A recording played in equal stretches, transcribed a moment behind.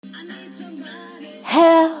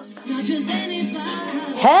Help!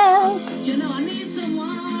 Help!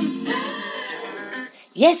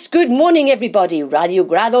 Yes, good morning everybody. Radio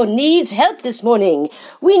Grado needs help this morning.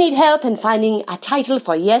 We need help in finding a title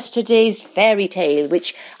for yesterday's fairy tale,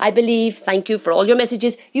 which I believe, thank you for all your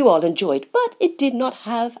messages, you all enjoyed, but it did not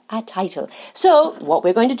have a title. So what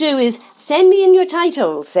we're going to do is send me in your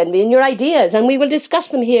titles, send me in your ideas, and we will discuss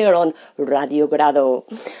them here on Radio Grado.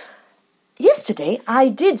 Yesterday, I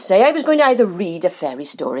did say I was going to either read a fairy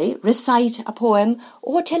story, recite a poem,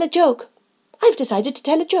 or tell a joke. I've decided to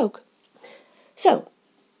tell a joke. So,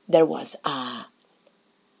 there was a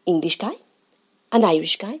English guy, an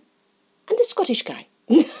Irish guy, and a Scottish guy.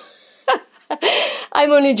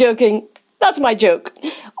 I'm only joking. That's my joke.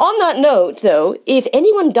 On that note, though, if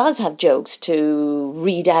anyone does have jokes to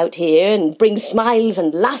read out here and bring smiles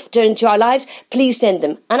and laughter into our lives, please send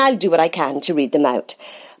them, and I'll do what I can to read them out.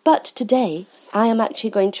 But today, I am actually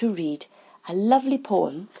going to read a lovely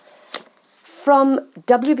poem from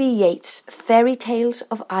W.B. Yeats' Fairy Tales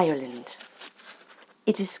of Ireland.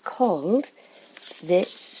 It is called The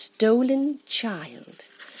Stolen Child.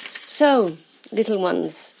 So, little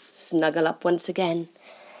ones, snuggle up once again.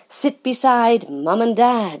 Sit beside Mum and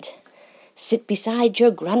Dad. Sit beside your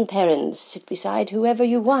grandparents. Sit beside whoever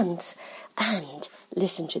you want. And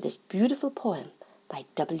listen to this beautiful poem by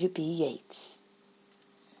W.B. Yeats.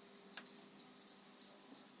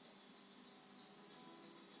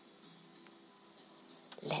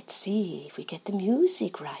 Let's see if we get the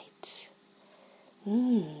music right.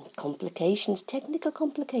 Complications, technical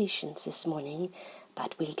complications this morning,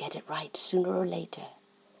 but we'll get it right sooner or later.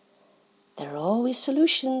 There are always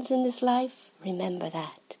solutions in this life, remember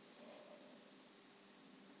that.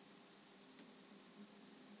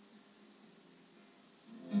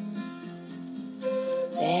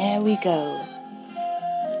 There we go.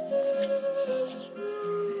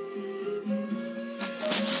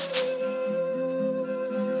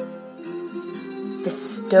 The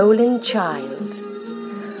Stolen Child.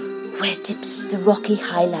 Where dips the rocky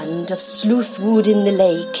highland of Sleuthwood in the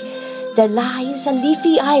lake, there lies a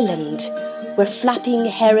leafy island, where flapping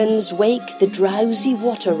herons wake the drowsy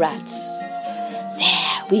water rats.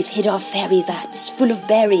 There we've hid our fairy vats, full of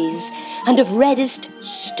berries, and of reddest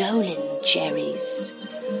stolen cherries.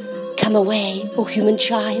 Come away, O human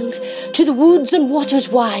child, to the woods and waters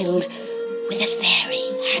wild, with a fairy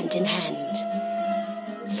hand in hand.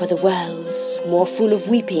 For the world's more full of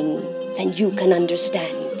weeping than you can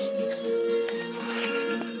understand.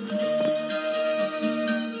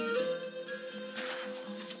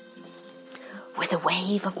 With a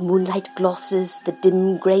wave of moonlight glosses the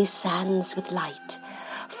dim grey sands with light.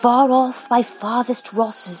 Far off by farthest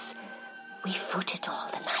Rosses, we foot it all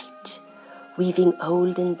the night, weaving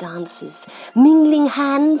olden dances, mingling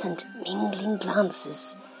hands and mingling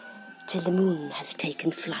glances, till the moon has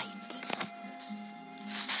taken flight.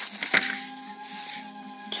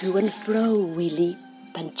 To and fro we leap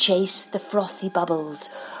and chase the frothy bubbles,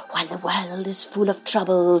 while the world is full of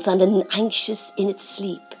troubles and anxious in its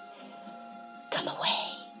sleep. Come away,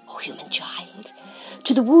 O human child,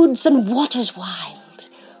 to the woods and waters wild,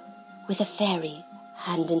 with a fairy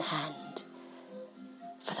hand in hand,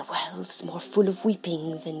 for the world's more full of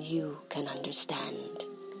weeping than you can understand.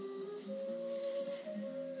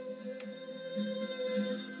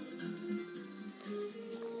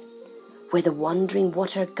 Where the wandering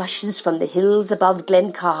water gushes from the hills above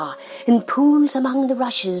Glencar, in pools among the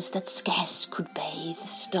rushes that scarce could bathe the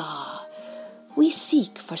star, we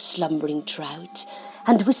seek for slumbering trout,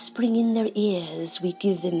 and whispering in their ears we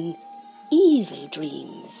give them evil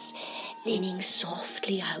dreams, leaning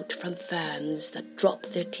softly out from ferns that drop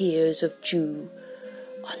their tears of dew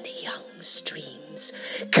on the young streams.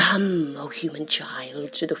 Come, O human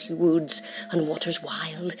child, to the woods and waters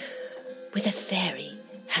wild, with a fairy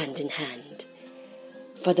hand in hand,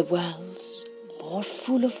 for the world's more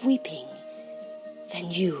full of weeping than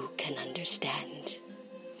you can understand.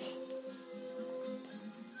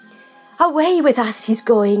 Away with us he's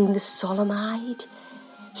going, the solemn-eyed.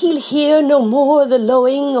 He'll hear no more the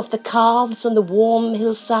lowing of the calves on the warm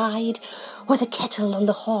hillside, or the kettle on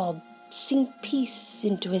the hob sing peace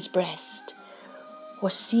into his breast,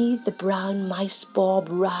 or see the brown mice bob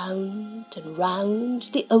round and round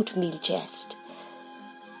the oatmeal chest.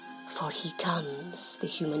 For he comes, the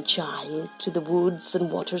human child, to the woods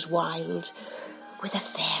and waters wild, with a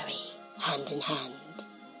fairy hand in hand.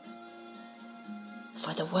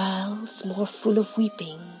 For the world's more full of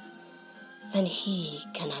weeping than he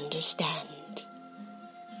can understand.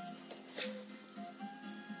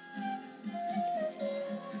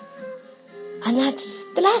 And that's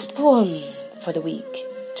the last poem for the week.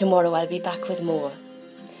 Tomorrow I'll be back with more.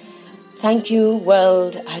 Thank you,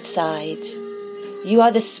 world outside. You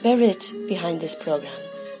are the spirit behind this program.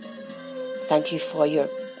 Thank you for your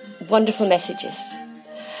wonderful messages.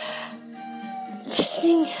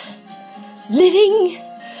 Listening, living,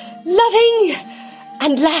 loving,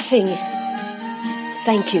 and laughing.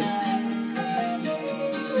 Thank you.